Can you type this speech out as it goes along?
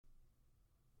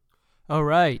All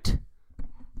right.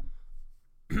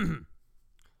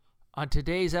 On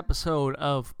today's episode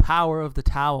of Power of the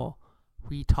Towel,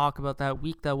 we talk about that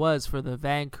week that was for the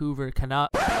Vancouver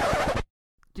Canucks.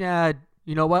 Yeah,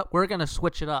 you know what? We're going to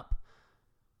switch it up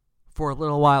for a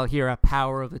little while here at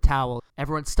Power of the Towel.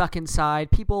 Everyone's stuck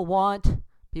inside. People want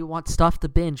stuff to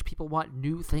binge. People want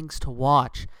new things to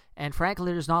watch. And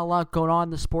frankly, there's not a lot going on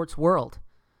in the sports world.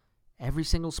 Every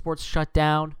single sport's shut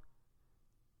down.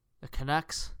 The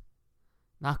Canucks,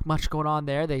 not much going on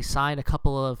there. They signed a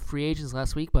couple of free agents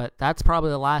last week, but that's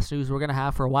probably the last news we're going to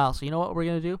have for a while. So you know what we're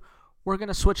going to do? We're going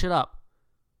to switch it up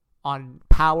on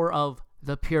Power of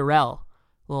the Purell, a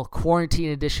little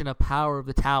quarantine edition of Power of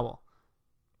the Towel.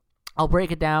 I'll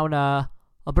break it down a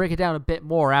bit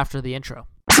more after the intro.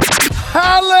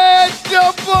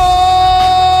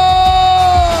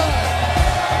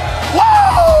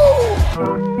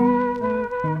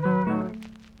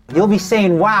 You'll be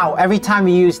saying wow every time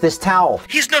you use this towel.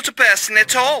 He's not a person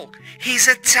at all. He's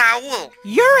a towel.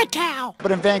 You're a towel.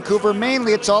 But in Vancouver,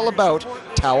 mainly it's all about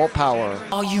towel power.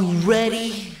 Are you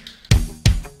ready?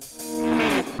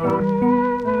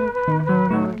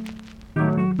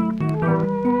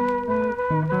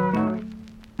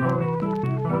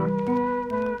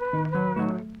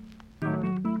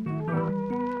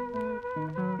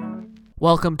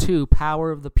 Welcome to Power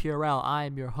of the Purell. I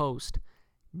am your host,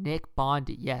 Nick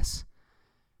Bondi. Yes,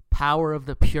 Power of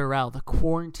the Purell, the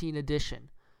quarantine edition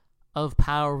of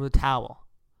Power of the Towel.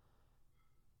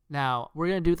 Now, we're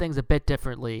going to do things a bit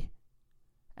differently,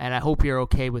 and I hope you're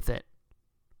okay with it.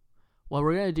 What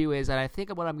we're going to do is, and I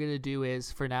think what I'm going to do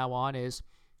is, for now on, is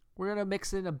we're going to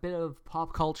mix in a bit of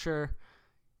pop culture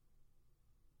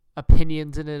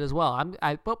opinions in it as well.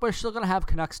 But we're still going to have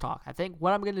Canucks talk. I think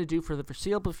what I'm going to do for the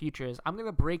foreseeable future is I'm going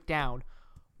to break down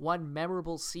one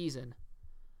memorable season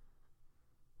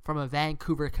from a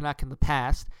Vancouver Canuck in the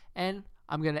past, and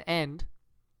I'm going to end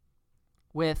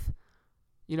with,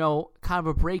 kind of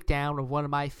a breakdown of one of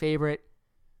my favorite,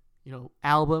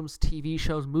 albums, TV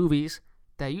shows, movies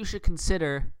that you should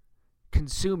consider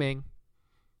consuming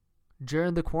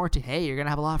during the quarantine. Hey, you're going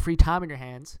to have a lot of free time in your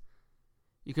hands.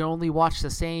 You can only watch the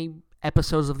same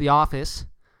episodes of The Office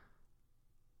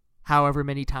however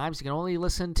many times. You can only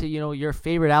listen to, your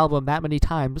favorite album that many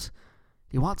times.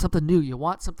 You want something new. You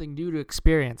want something new to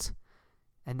experience.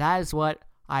 And that is what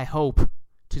I hope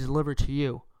to deliver to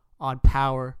you on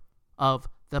Power of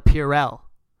the Purell.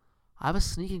 I have a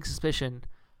sneaking suspicion.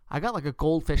 I got like a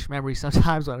goldfish memory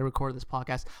sometimes when I record this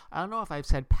podcast. I don't know if I've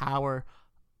said Power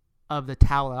of the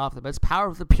Towel often, but it's Power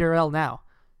of the Purell now.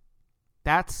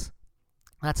 That's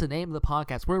the name of the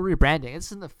podcast. We're rebranding.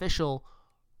 It's an official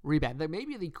rebrand. That may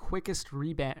be the quickest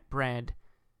rebrand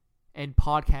in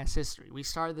podcast history. We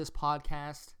started this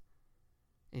podcast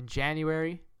in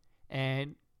January,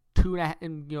 and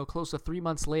close to 3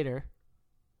 months later,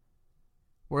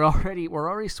 we're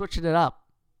already switching it up.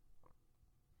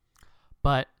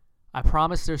 But I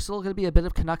promise there's still going to be a bit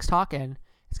of Canucks talk, and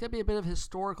it's going to be a bit of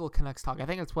historical Canucks talk. I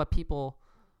think that's what people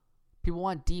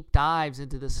want, deep dives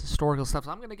into this historical stuff.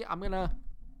 So I'm gonna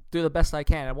do the best I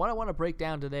can. And what I want to break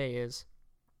down today is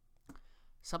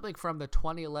something from the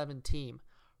 2011 team,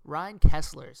 Ryan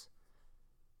Kesler's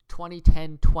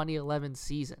 2010-2011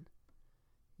 season.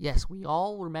 Yes, we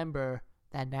all remember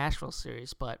that Nashville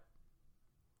series, but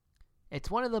it's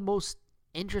one of the most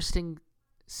interesting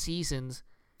seasons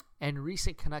in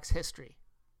recent Canucks history.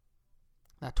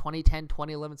 That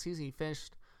 2010-2011 season, he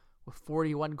finished with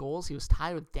 41 goals. He was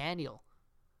tied with Daniel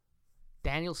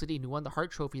Sedin, who won the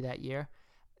Hart Trophy that year,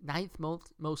 9th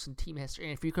most in team history.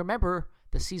 And if you can remember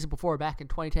the season before, back in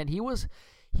 2010, he was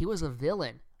a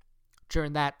villain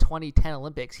during that 2010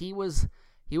 Olympics. He was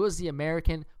the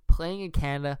American playing in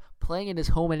Canada, playing in his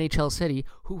home NHL city,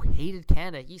 who hated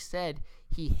Canada. He said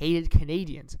he hated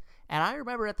Canadians. And I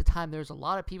remember at the time there was a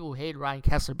lot of people who hated Ryan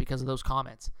Kesler because of those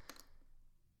comments.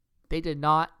 They did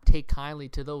not take kindly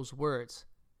to those words.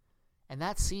 And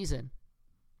that season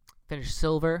finished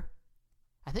silver.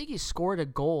 I think he scored a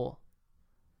goal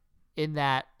in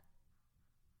that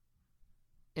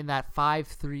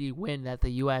 5-3 win that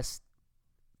the U.S.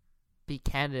 beat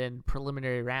Canada in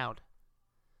preliminary round.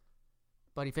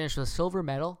 But he finished with a silver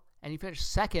medal, and he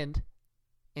finished second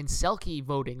in Selke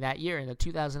voting that year in the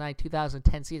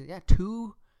 2009-2010 season. Yeah,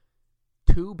 two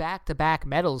back-to-back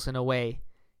medals in a way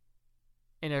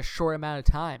in a short amount of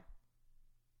time.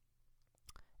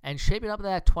 And shaping up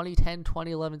that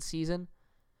 2010-2011 season,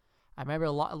 I remember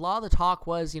a lot of the talk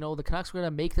was, the Canucks were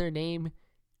going to make their name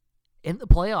in the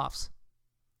playoffs.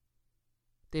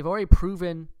 They've already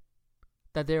proven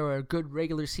that they were a good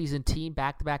regular season team,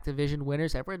 back-to-back division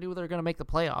winners. Everyone knew they were going to make the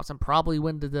playoffs and probably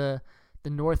win the the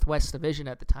Northwest Division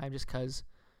at the time, just because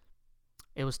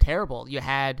it was terrible. You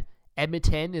had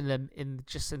Edmonton in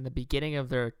the beginning of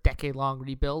their decade-long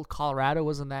rebuild. Colorado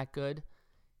wasn't that good.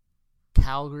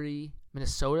 Calgary,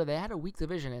 Minnesota, they had a weak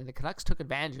division, and the Canucks took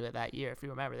advantage of it that year. If you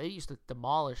remember, they used to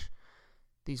demolish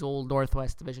these old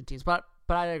Northwest Division teams. But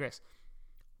I digress.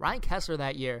 Ryan Kesler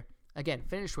that year, again,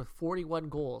 finished with 41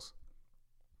 goals.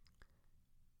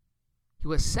 He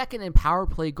was second in power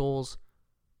play goals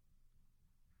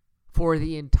for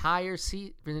the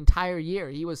entire year.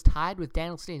 He was tied with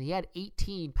Daniel Steen. He had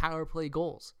 18 power play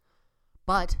goals,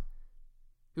 but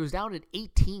he was down at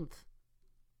 18th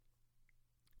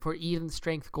for even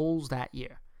strength goals that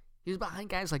year. He was behind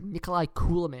guys like Nikolai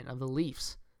Kulemin of the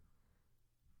Leafs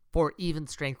for even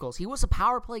strength goals. He was a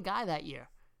power play guy that year.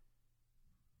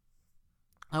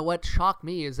 What shocked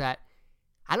me is that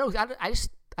I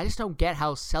just don't get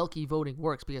how Selke voting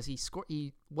works, because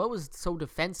what was so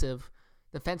defensive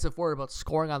word about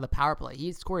scoring on the power play?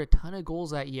 He scored a ton of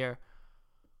goals that year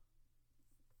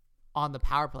on the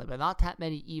power play, but not that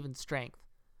many even strength.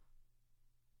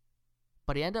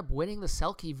 But he ended up winning the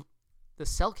Selke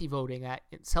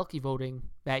voting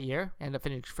that year, ended up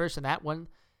finishing first in that one,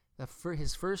 for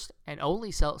his first and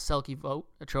only Selke vote,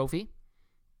 a trophy,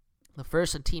 the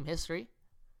first in team history.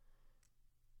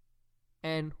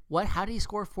 And how did he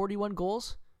score 41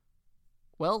 goals?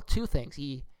 Well, two things.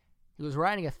 He was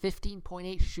riding a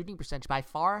 15.8 shooting percentage, by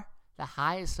far the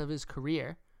highest of his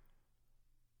career.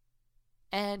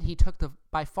 And he took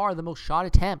by far the most shot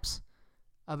attempts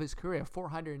of his career,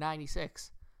 496.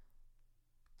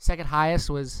 Second highest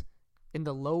was in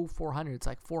the low 400s,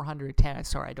 like 410.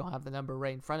 Sorry, I don't have the number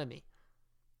right in front of me.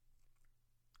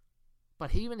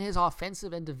 But even his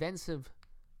offensive and defensive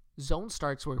zone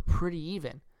starts were pretty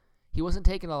even. He wasn't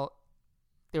taking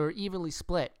they were evenly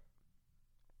split.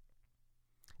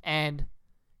 And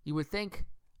you would think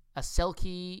a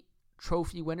Selke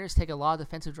trophy winners take a lot of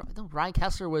defensive draw. No, Ryan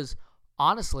Kesler was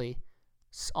honestly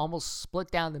almost split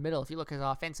down the middle. If you look at his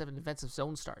offensive and defensive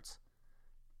zone starts,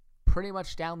 pretty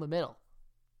much down the middle.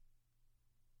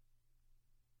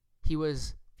 He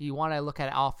was, if you want to look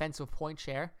at offensive point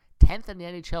share, 10th in the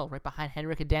NHL, right behind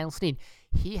Henrik and Daniel Steen.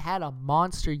 He had a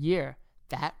monster year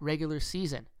that regular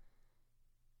season.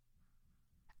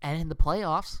 And in the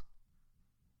playoffs,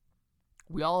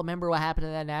 we all remember what happened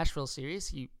in that Nashville series.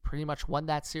 He pretty much won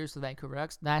that series with Vancouver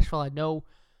Canucks. Nashville had no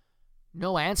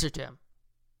answer to him.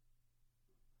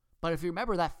 But if you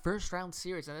remember that first round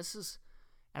series,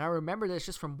 and I remember this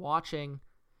just from watching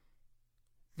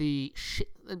the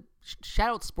shout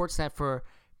out Sportsnet for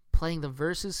playing the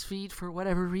Versus feed for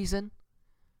whatever reason.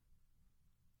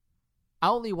 I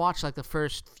only watched like the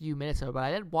first few minutes of it, but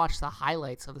I didn't watch the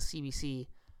highlights of the CBC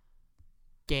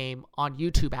game on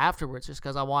YouTube afterwards, just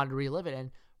because I wanted to relive it.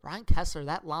 And Ryan Kesler,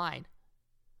 that line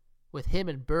with him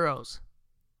and Burroughs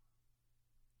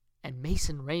and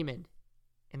Mason Raymond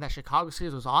in that Chicago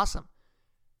series was awesome.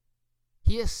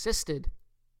 He assisted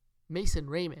Mason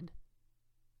Raymond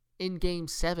in Game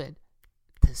 7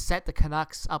 to set the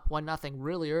Canucks up 1-0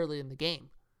 really early in the game.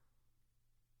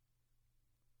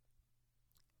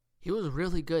 He was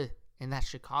really good in that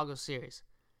Chicago series.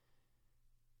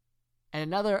 And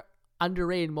another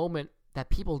underrated moment that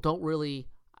people don't really,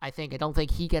 I don't think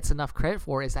he gets enough credit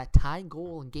for, is that tying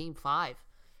goal in Game 5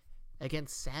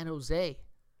 against San Jose.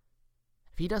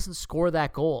 If he doesn't score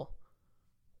that goal,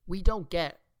 we don't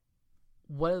get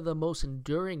one of the most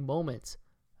enduring moments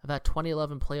of that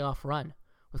 2011 playoff run,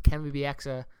 with Kevin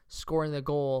Bieksa scoring the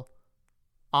goal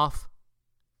off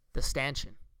the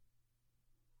stanchion.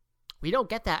 We don't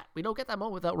get that. We don't get that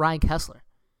moment without Ryan Kesler.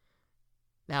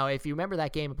 Now, if you remember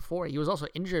that game before, he was also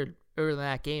injured earlier in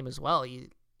that game as well. He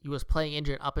was playing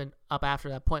injured up after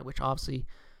that point, which obviously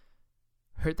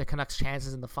hurt the Canucks'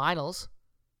 chances in the finals.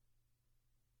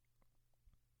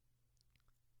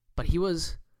 But he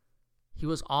was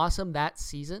awesome that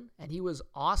season, and he was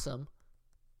awesome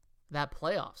that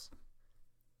playoffs.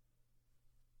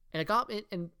 And it got me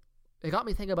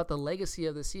thinking about the legacy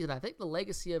of the season. I think the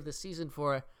legacy of the season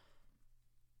for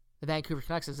the Vancouver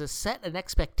Canucks is to set an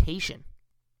expectation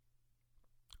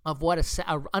of what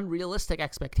an unrealistic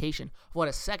expectation of what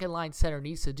a second-line center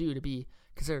needs to do to be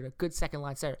considered a good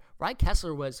second-line center. Ryan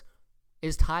Kesler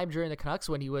his time during the Canucks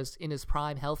when he was in his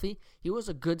prime healthy, he was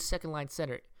a good second-line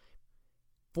center.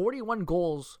 41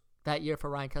 goals that year for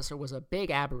Ryan Kesler was a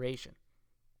big aberration.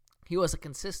 He was a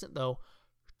consistent, though,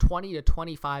 20 to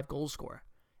 25 goal scorer.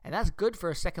 And that's good for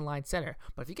a second-line center.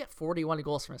 But if you get 41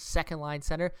 goals from a second-line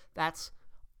center, that's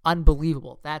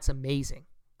unbelievable. That's amazing.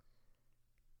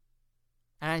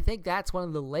 And I think that's one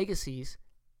of the legacies.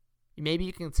 Maybe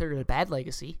you can consider it a bad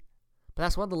legacy, But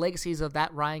that's one of the legacies of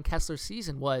that Ryan Kesler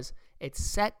season was it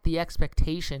set the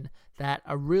expectation that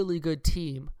a really good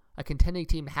team, a contending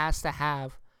team, has to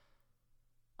have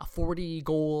a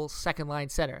 40-goal second-line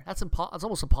center. That's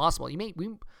almost impossible.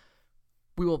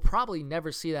 We will probably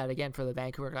never see that again for the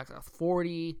Vancouver Canucks, a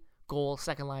 40-goal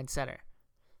second-line center.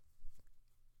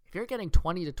 If you're getting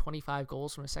 20 to 25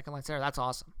 goals from a second-line center, that's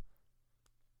awesome.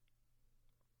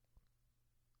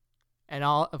 And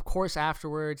of course,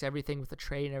 afterwards, everything with the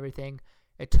trade and everything,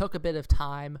 it took a bit of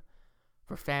time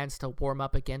for fans to warm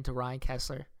up again to Ryan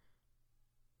Kesler.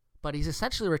 But he's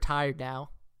essentially retired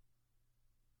now.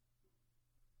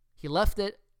 He left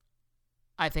it,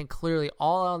 I think, clearly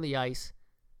all on the ice.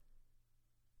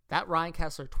 That Ryan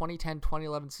Kesler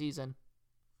 2010-2011 season,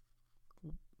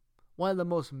 one of the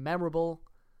most memorable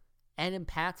and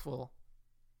impactful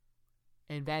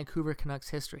in Vancouver Canucks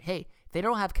history. Hey, if they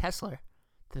don't have Kesler,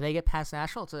 do they get past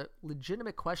Nashville? It's a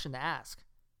legitimate question to ask.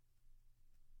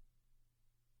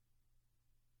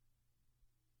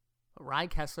 But Ryan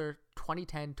Kesler,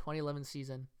 2010-2011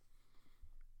 season,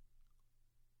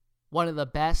 one of the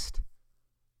best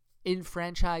in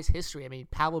franchise history. I mean,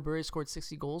 Pavel Bure scored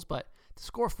 60 goals, but to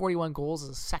score 41 goals as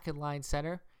a second-line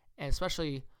center, and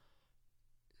especially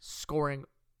scoring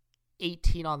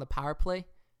 18 on the power play,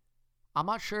 I'm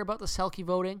not sure about the Selke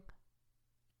voting.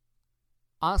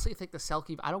 Honestly, I think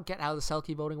I don't get how the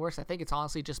Selke voting works. I think it's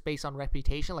honestly just based on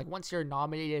reputation. Like, once you're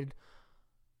nominated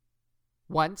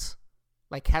once,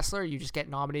 like Kesler, you just get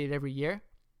nominated every year.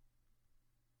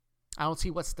 I don't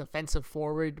see what's defensive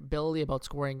forward ability about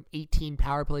scoring 18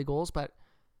 power play goals, but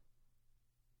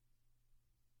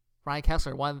Ryan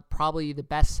Kesler, probably the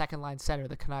best second-line center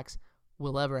the Canucks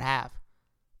will ever have.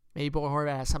 Maybe Bo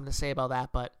Horvat has something to say about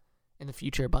that, but in the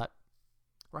future. But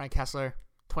Ryan Kesler,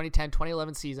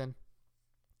 2010-2011 season,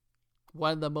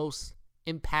 one of the most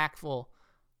impactful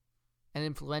and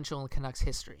influential in Canucks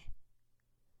history.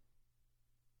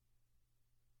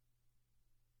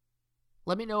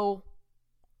 Let me know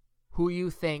who you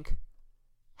think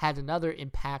had another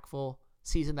impactful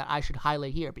season that I should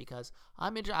highlight here, because I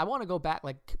want to go back.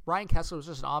 Like, Ryan Kesler was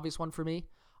just an obvious one for me.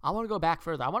 I want to go back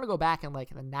further. I want to go back in the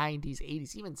 90s,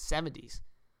 80s, even 70s.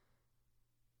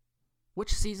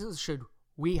 Which seasons should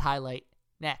we highlight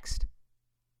next?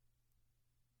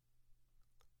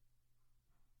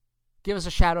 Give us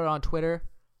a shout out on Twitter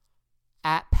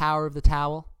at Power of the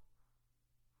Towel.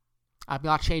 I'm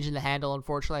not changing the handle,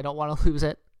 unfortunately. I don't want to lose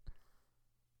it.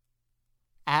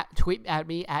 Tweet at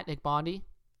me at Nick Bondy.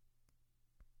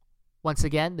 Once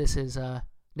again, this is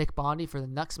Nick Bondy for the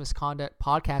Nucks Misconduct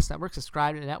Podcast Network.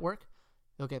 Subscribe to the network.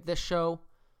 You'll get this show.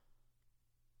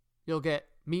 You'll get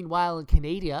Meanwhile in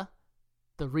Canada,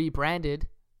 the rebranded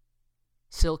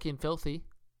Silky and Filthy.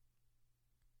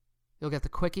 You'll get the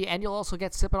Quickie, and you'll also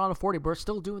get Sipping on a 40. We're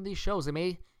still doing these shows. They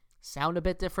may sound a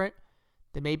bit different.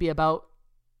 They may be about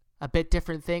a bit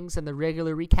different things than the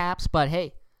regular recaps, but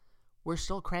hey, we're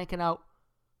still cranking out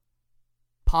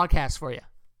podcasts for you.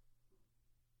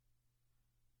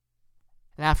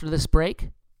 And after this break,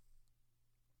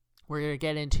 we're going to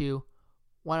get into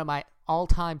one of my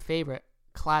all-time favorite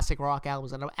classic rock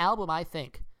albums. And an album, I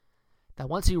think, that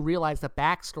once you realize the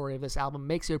backstory of this album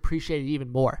makes you appreciate it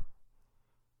even more.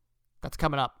 That's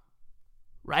coming up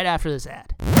right after this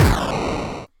ad.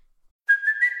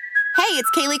 Hey,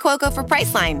 it's Kaylee Cuoco for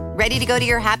Priceline. Ready to go to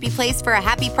your happy place for a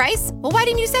happy price? Well, why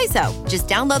didn't you say so? Just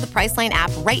download the Priceline app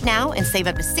right now and save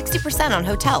up to 60% on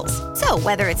hotels. So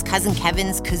whether it's Cousin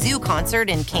Kevin's Kazoo Concert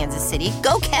in Kansas City,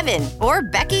 go Kevin, or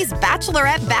Becky's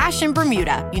Bachelorette Bash in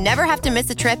Bermuda, you never have to miss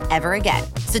a trip ever again.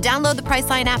 So download the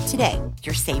Priceline app today.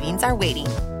 Your savings are waiting.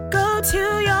 Go to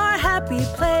your happy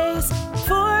place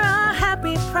for a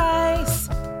happy price.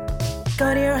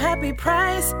 Go to your happy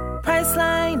price,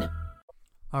 Priceline.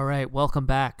 All right, welcome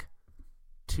back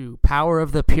to Power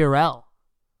of the Purell.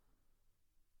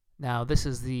 Now, this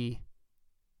is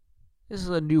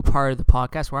a new part of the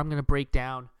podcast where I'm going to break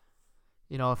down,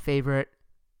 a favorite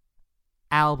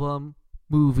album,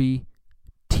 movie,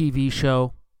 TV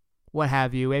show, what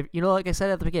have you. Like I said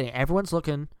at the beginning, everyone's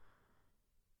looking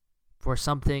for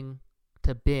something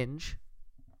to binge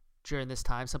during this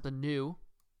time, something new.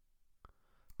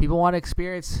 People want to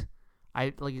experience,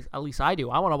 at least I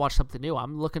do. I want to watch something new.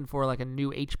 I'm looking for a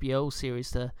new HBO series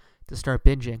to start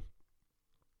binging.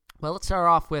 Well, let's start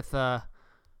off with the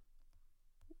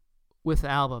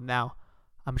album. Now,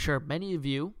 I'm sure many of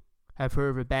you have heard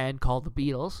of a band called the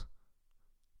Beatles.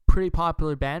 Pretty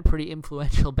popular band, pretty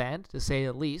influential band, to say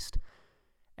the least.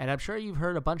 And I'm sure you've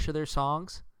heard a bunch of their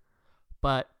songs,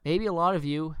 but maybe a lot of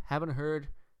you haven't heard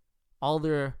all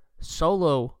their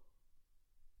solo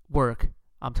work.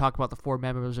 I'm talking about the four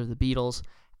members of the Beatles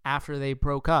after they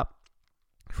broke up.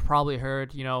 You've probably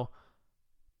heard,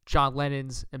 John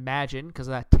Lennon's Imagine, because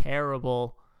of that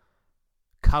terrible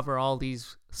cover all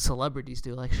these celebrities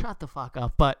do. Like, shut the fuck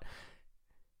up. But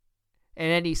in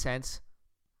any sense,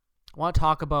 I want to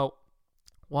talk about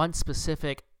one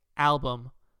specific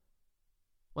album,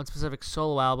 one specific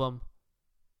solo album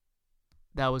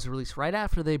that was released right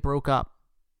after they broke up.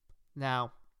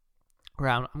 Now,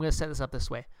 I'm going to set this up this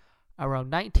way.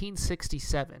 Around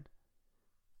 1967,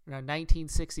 around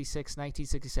 1966,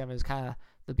 1967 is kind of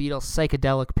the Beatles'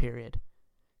 psychedelic period.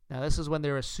 Now, this is when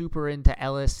they were super into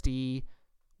LSD,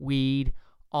 weed,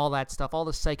 all that stuff, all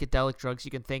the psychedelic drugs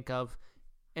you can think of,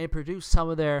 and produced some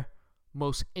of their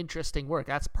most interesting work.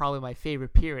 That's probably my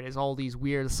favorite period, is all these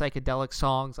weird psychedelic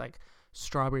songs like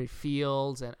Strawberry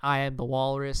Fields and I Am the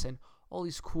Walrus, and all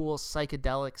these cool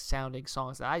psychedelic sounding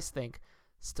songs that I think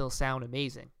still sound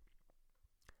amazing.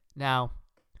 Now,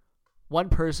 one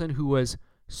person who was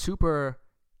super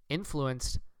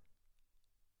influenced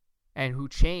and who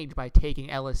changed by taking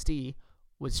LSD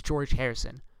was George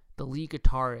Harrison, the lead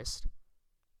guitarist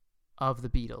of the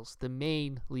Beatles, the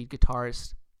main lead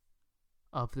guitarist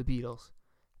of the Beatles.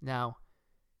 Now,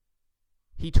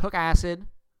 he took acid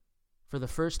for the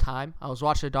first time. I was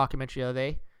watching a documentary the other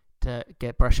day to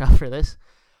get brushed up for this,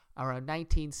 around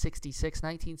 1966,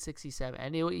 1967,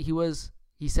 and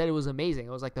he said it was amazing.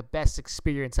 It was like the best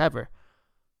experience ever.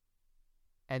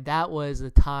 And that was the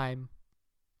time.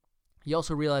 He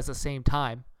also realized at the same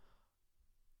time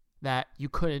that you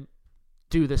couldn't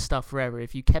do this stuff forever.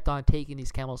 If you kept on taking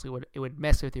these chemicals, it would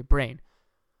mess with your brain.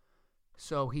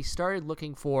 So he started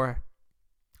looking for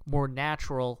more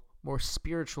natural, more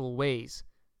spiritual ways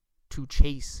to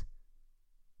chase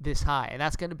this high. And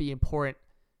that's going to be important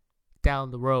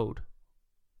down the road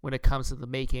when it comes to the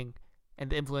making and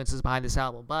the influences behind this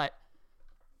album. But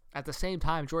at the same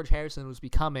time, George Harrison was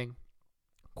becoming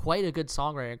quite a good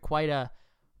songwriter, quite a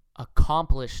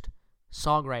accomplished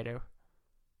songwriter.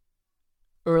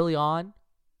 Early on,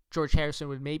 George Harrison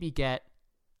would maybe get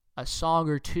a song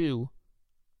or two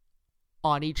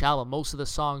on each album. Most of the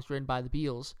songs written by the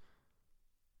Beatles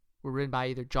were written by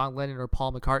either John Lennon or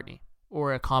Paul McCartney,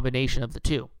 or a combination of the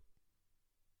two.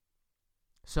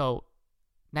 So,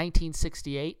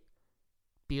 1968,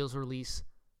 Beatles release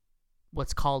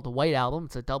what's called the White Album.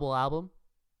 It's a double album.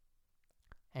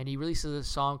 And he releases a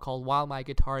song called While My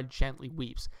Guitar Gently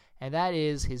Weeps. And that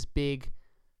is his big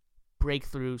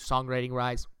breakthrough songwriting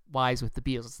wise with the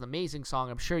Beatles. It's an amazing song.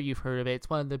 I'm sure you've heard of it. It's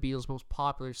one of the Beatles' most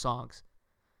popular songs.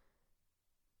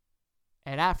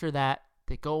 And after that,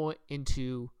 they go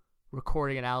into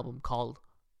recording an album called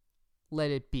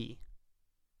Let It Be.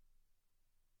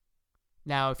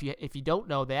 Now, if you don't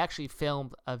know, they actually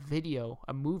filmed a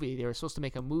movie. They were supposed to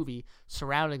make a movie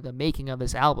surrounding the making of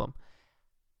this album.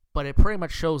 But it pretty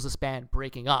much shows this band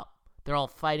breaking up. They're all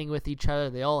fighting with each other.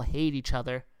 They all hate each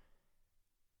other.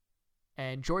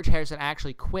 And George Harrison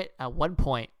actually quit at one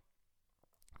point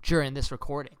during this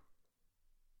recording.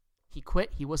 He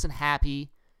quit. He wasn't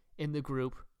happy in the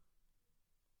group.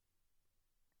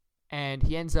 And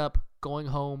he ends up going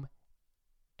home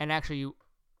and actually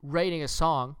writing a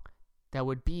song that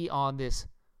would be on this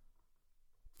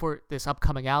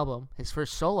upcoming album, his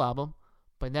first solo album,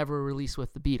 but never released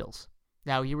with the Beatles.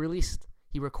 Now, he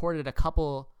recorded a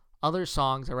couple other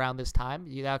songs around this time.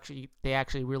 He actually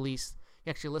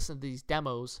listened to these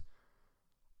demos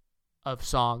of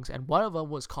songs, and one of them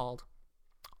was called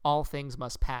All Things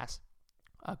Must Pass.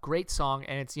 A great song,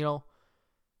 and it's,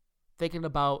 thinking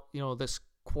about, this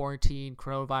quarantine,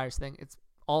 coronavirus thing, it's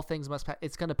all things must pass.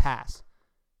 It's going to pass.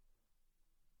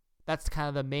 That's kind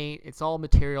of the main, it's all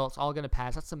material, it's all going to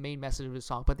pass. That's the main message of the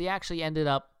song. But they actually ended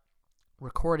up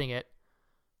recording it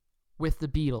with the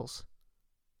Beatles,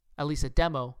 at least a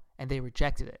demo, and they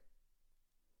rejected it.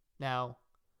 Now,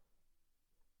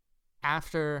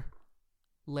 after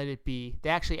Let It Be, they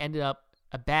actually ended up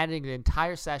abandoning the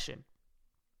entire session.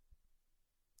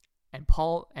 And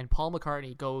Paul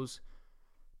McCartney goes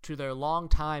to their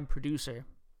longtime producer,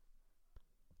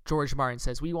 George Martin,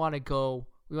 says, we want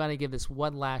to give this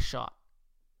one last shot.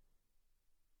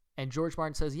 And George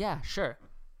Martin says, yeah, sure.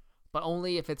 But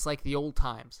only if it's like the old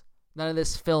times. None of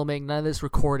this filming, none of this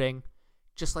recording,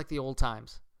 just like the old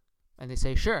times. And they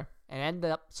say, sure. And end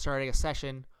up starting a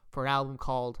session for an album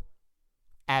called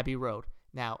Abbey Road.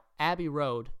 Now, Abbey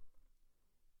Road,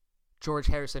 George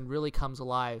Harrison really comes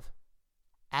alive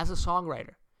as a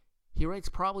songwriter. He writes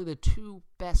probably the two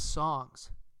best songs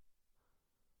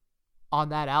on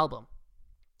that album,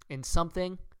 In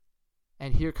Something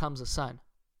and Here Comes the Sun.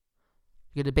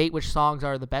 You can debate which songs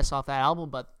are the best off that album,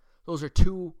 but those are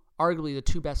arguably the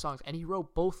two best songs, and he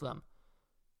wrote both of them.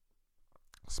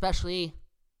 Especially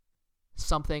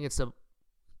Something, it's a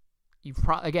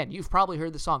you've probably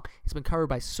heard the song. It's been covered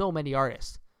by so many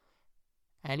artists.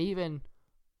 And even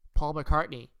Paul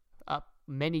McCartney,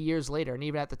 many years later, and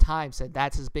even at the time, said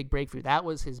that's his big breakthrough. That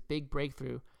was his big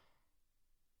breakthrough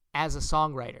as a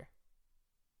songwriter.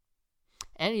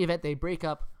 In any event, the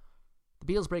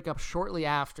Beatles break up shortly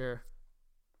after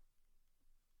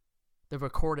the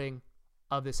recording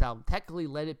of this album. Technically,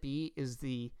 Let It Be is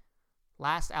the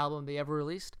last album they ever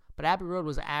released, but Abbey Road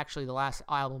was actually the last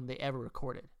album they ever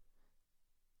recorded.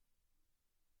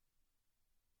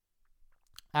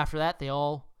 After that, they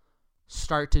all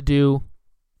start to do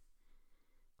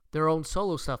their own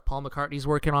solo stuff. Paul McCartney's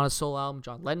working on a solo album.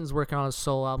 John Lennon's working on a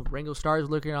solo album. Ringo Starr's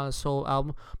working on a solo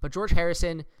album. But George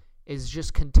Harrison is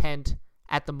just content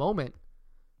at the moment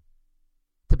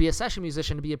to be a session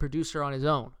musician, to be a producer on his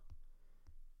own.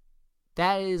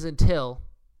 That is until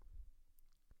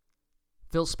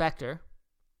Phil Spector,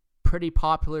 pretty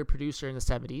popular producer in the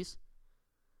 70s,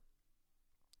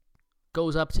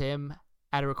 goes up to him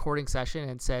at a recording session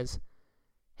and says,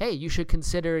 hey, you should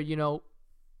consider,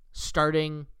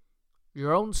 starting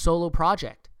your own solo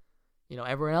project.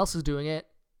 Everyone else is doing it.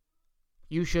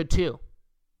 You should too.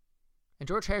 And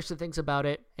George Harrison thinks about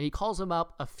it, and he calls him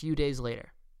up a few days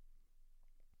later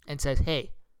and says,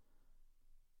 hey,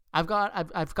 I've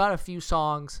got a few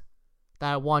songs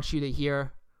that I want you to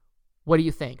hear. What do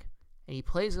you think? And he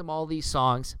plays him all these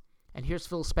songs, and here's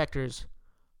Phil Spector's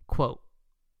quote.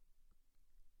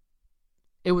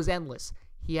 It was endless.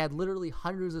 He had literally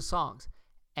hundreds of songs,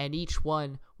 and each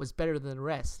one was better than the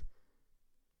rest.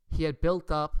 He had built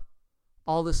up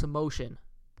all this emotion.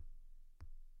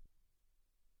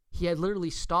 He had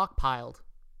literally stockpiled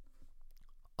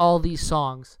all these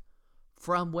songs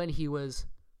from when he was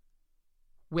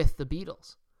with the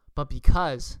Beatles. But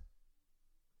because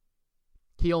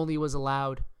he only was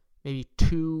allowed maybe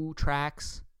 2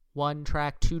 tracks, 1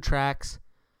 track, 2 tracks,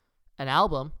 an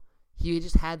album, he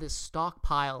just had this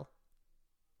stockpile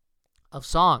of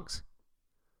songs.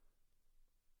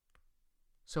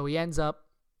 So he ends up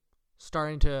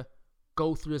starting to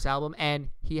go through this album, and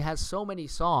he has so many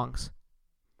songs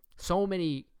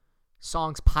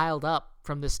piled up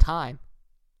from this time.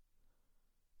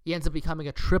 He ends up becoming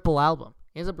a triple album.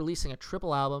 He ends up releasing a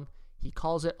triple album. He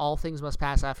calls it All Things Must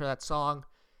Pass after that song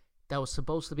that was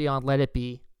supposed to be on Let It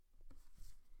Be.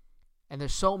 And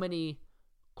there's so many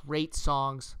great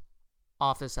songs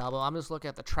off this album. I'm just looking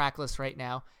at the track list right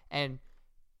now and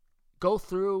go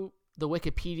through the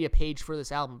Wikipedia page for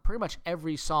this album. Pretty much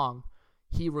every song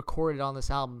he recorded on this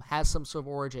album has some sort of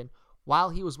origin while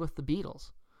he was with the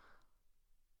Beatles.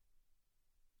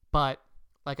 But,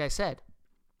 like I said,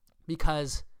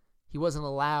 because he wasn't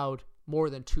allowed more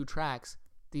than 2 tracks,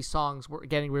 these songs were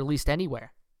getting released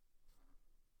anywhere.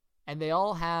 And they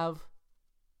all have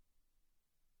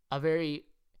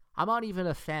I'm not even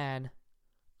a fan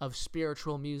of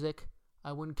spiritual music.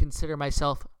 I wouldn't consider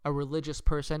myself a religious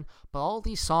person, but all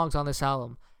these songs on this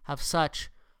album have such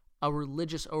a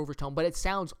religious overtone, but it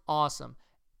sounds awesome.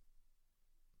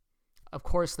 Of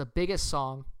course, the biggest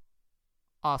song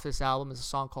off this album is a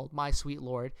song called My Sweet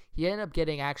Lord. He ended up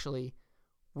getting, actually,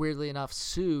 weirdly enough,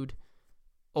 sued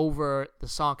over the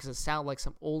song because it sounded like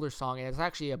some older song, and it's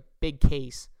actually a big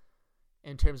case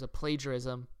in terms of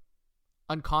plagiarism,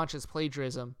 unconscious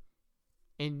plagiarism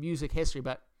in music history,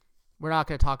 but we're not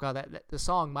going to talk about that. The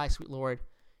song My Sweet Lord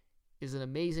is an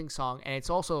amazing song, and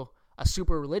it's also a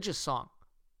super religious song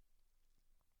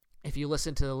if you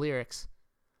listen to the lyrics,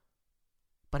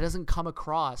 but it doesn't come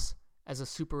across as a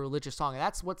super religious song. And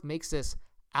that's what makes this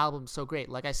album so great.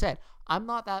 Like I said, I'm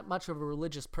not that much of a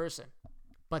religious person,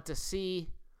 but to see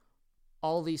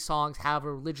all these songs have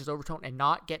a religious overtone and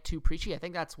not get too preachy, I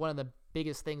think that's one of the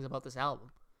biggest things about this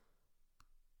album.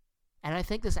 And I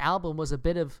think this album was a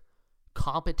bit of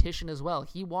competition as well.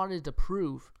 He wanted to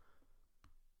prove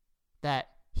that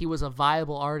he was a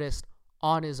viable artist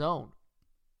on his own.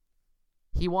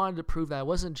 He wanted to prove that it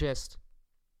wasn't just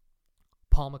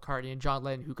Paul McCartney and John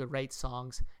Lennon who could write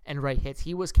songs and write hits.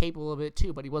 He was capable of it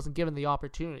too, but he wasn't given the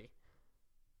opportunity.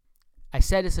 I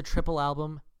said it's a triple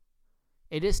album.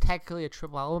 It is technically a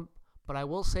triple album, but I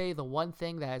will say the one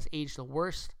thing that has aged the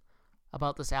worst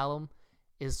about this album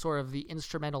is sort of the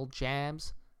instrumental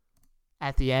jams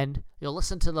at the end. You'll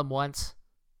listen to them once.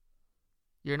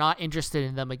 You're not interested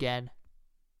in them again.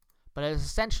 But it's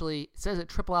essentially, it says a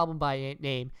triple album by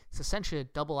name. It's essentially a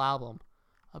double album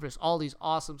of just all these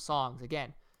awesome songs.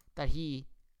 Again,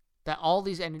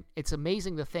 and it's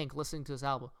amazing to think, listening to this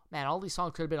album, man, all these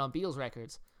songs could have been on Beatles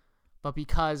records. But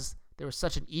because there was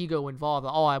such an ego involved,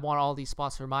 I want all these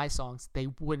spots for my songs, they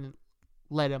wouldn't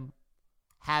let him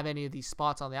have any of these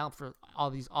spots on the album for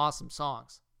all these awesome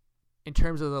songs. in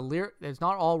terms of the lyric, it's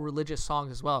not all religious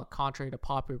songs as well, contrary to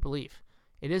popular belief.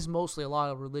 It is mostly a lot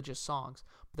of religious songs.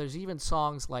 But there's even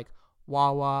songs like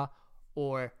Wah Wah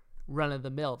or Run of the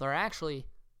Mill. They're actually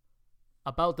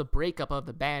about the breakup of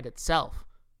the band itself,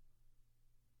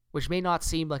 which may not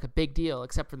seem like a big deal,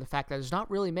 except for the fact that there's not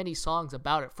really many songs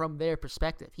about it from their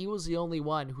perspective. He was the only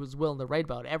one who was willing to write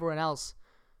about it. Everyone else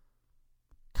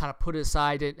kind of put it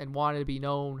aside and wanted to be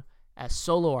known as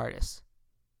solo artists.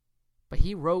 But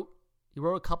he wrote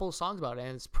a couple of songs about it,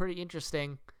 and it's pretty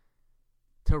interesting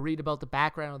to read about the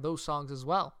background of those songs as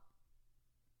well.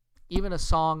 Even a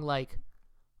song like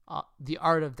The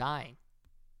Art of Dying.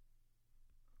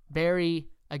 Very,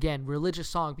 again, religious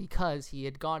song because he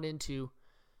had gone into,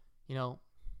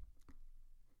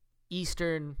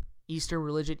 Eastern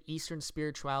religion, Eastern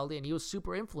spirituality, and he was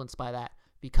super influenced by that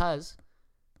because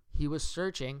he was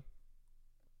searching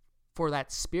for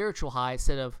that spiritual high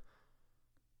instead of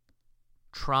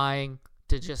trying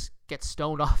to just get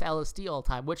stoned off LSD all the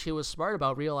time, which he was smart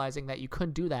about, realizing that you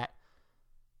couldn't do that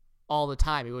all the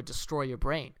time. It would destroy your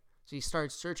brain. So he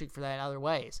started searching for that in other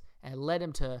ways, and it led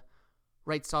him to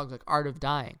write songs like Art of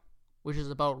Dying, which is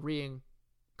about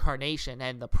reincarnation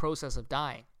and the process of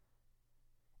dying.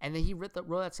 And then he wrote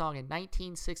that song in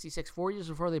 1966, 4 years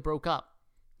before they broke up.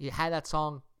 He had that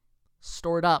song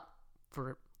stored up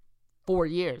for 4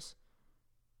 years.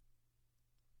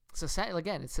 It's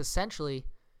essentially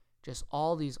just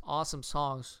all these awesome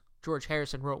songs George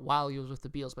Harrison wrote while he was with the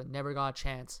Beatles, but never got a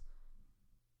chance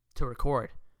to record.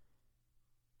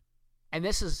 And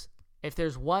this is, if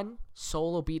there's one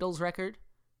solo Beatles record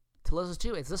to listen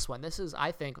to, it's this one. This is,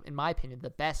 I think, in my opinion, the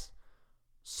best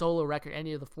solo record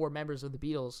any of the four members of the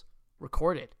Beatles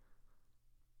recorded.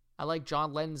 I like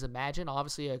John Lennon's Imagine,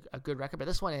 obviously a good record, but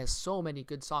this one has so many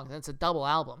good songs, and it's a double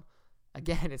album.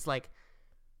 Again, it's like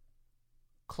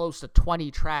close to 20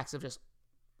 tracks of just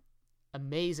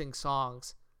amazing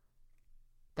songs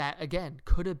that, again,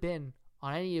 could have been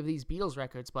on any of these Beatles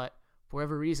records, but for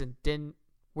whatever reason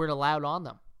weren't allowed on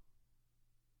them.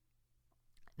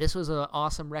 This was an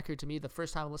awesome record to me the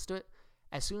first time I listened to it.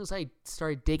 As soon as I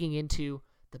started digging into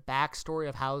the backstory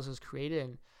of how this was created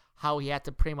and how he had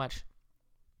to pretty much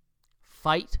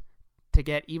fight to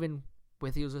get, even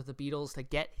with he was with the Beatles, to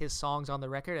get his songs on the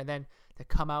record, and then to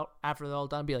come out after they're all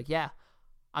done and be like, yeah,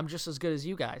 I'm just as good as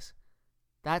you guys.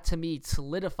 That, to me,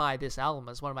 solidified this album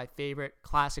as one of my favorite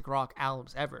classic rock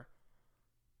albums ever.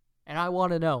 And I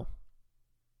want to know,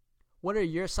 what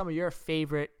are some of your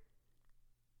favorite,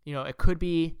 it could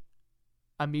be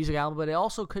a music album, but it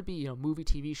also could be, movie,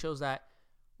 TV shows that,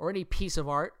 or any piece of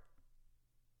art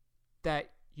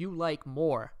that you like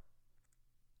more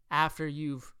after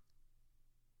you've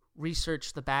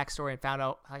researched the backstory and found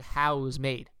out how it was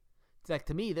made. It's like,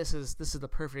 to me, this is the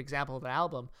perfect example of an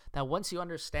album that once you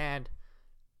understand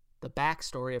the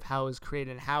backstory of how it was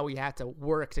created and how we had to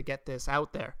work to get this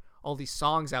out there, all these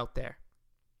songs out there,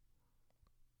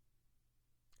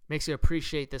 makes you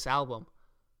appreciate this album,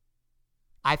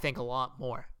 I think, a lot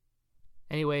more.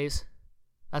 Anyways,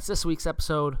 that's this week's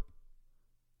episode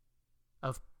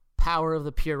of Power of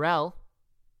the Purell.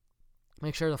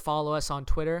 Make sure to follow us on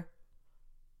Twitter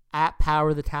at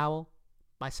Power the Towel,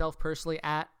 myself personally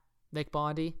at Nick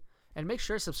Bondi, and make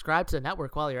sure to subscribe to the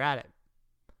network while you're at it.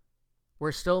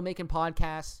 We're still making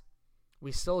podcasts.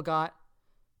 We still got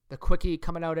the Quickie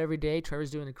coming out every day.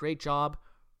 Trevor's doing a great job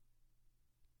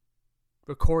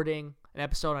recording an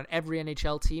episode on every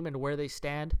NHL team and where they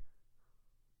stand.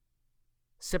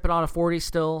 Sipping on a 40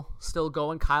 still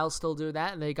going. Kyle's still doing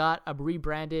that, and they got a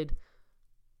rebranded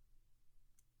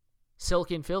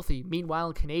Silky and Filthy. Meanwhile,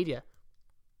 in Canada,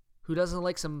 who doesn't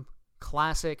like some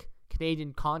classic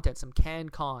Canadian content, some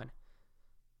CanCon?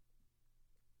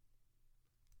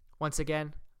 Once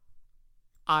again,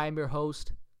 I'm your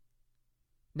host,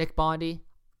 Nick Bondi.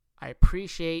 I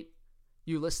appreciate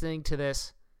you listening to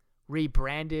this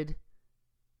rebranded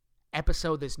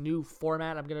episode, this new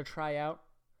format I'm going to try out.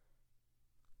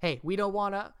 Hey, we don't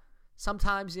want to,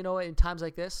 sometimes, in times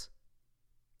like this,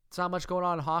 it's not much going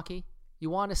on in hockey. You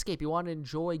want to escape. You want to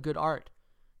enjoy good art.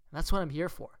 And that's what I'm here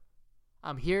for.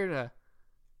 I'm here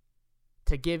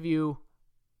to give you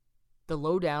the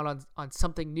lowdown on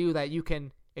something new that you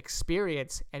can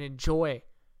experience and enjoy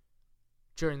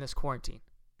during this quarantine.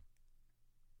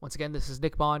 Once again, this is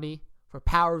Nick Bondi for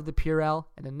Power of the Purell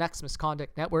and the Next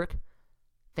Misconduct Network.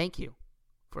 Thank you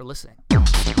for listening.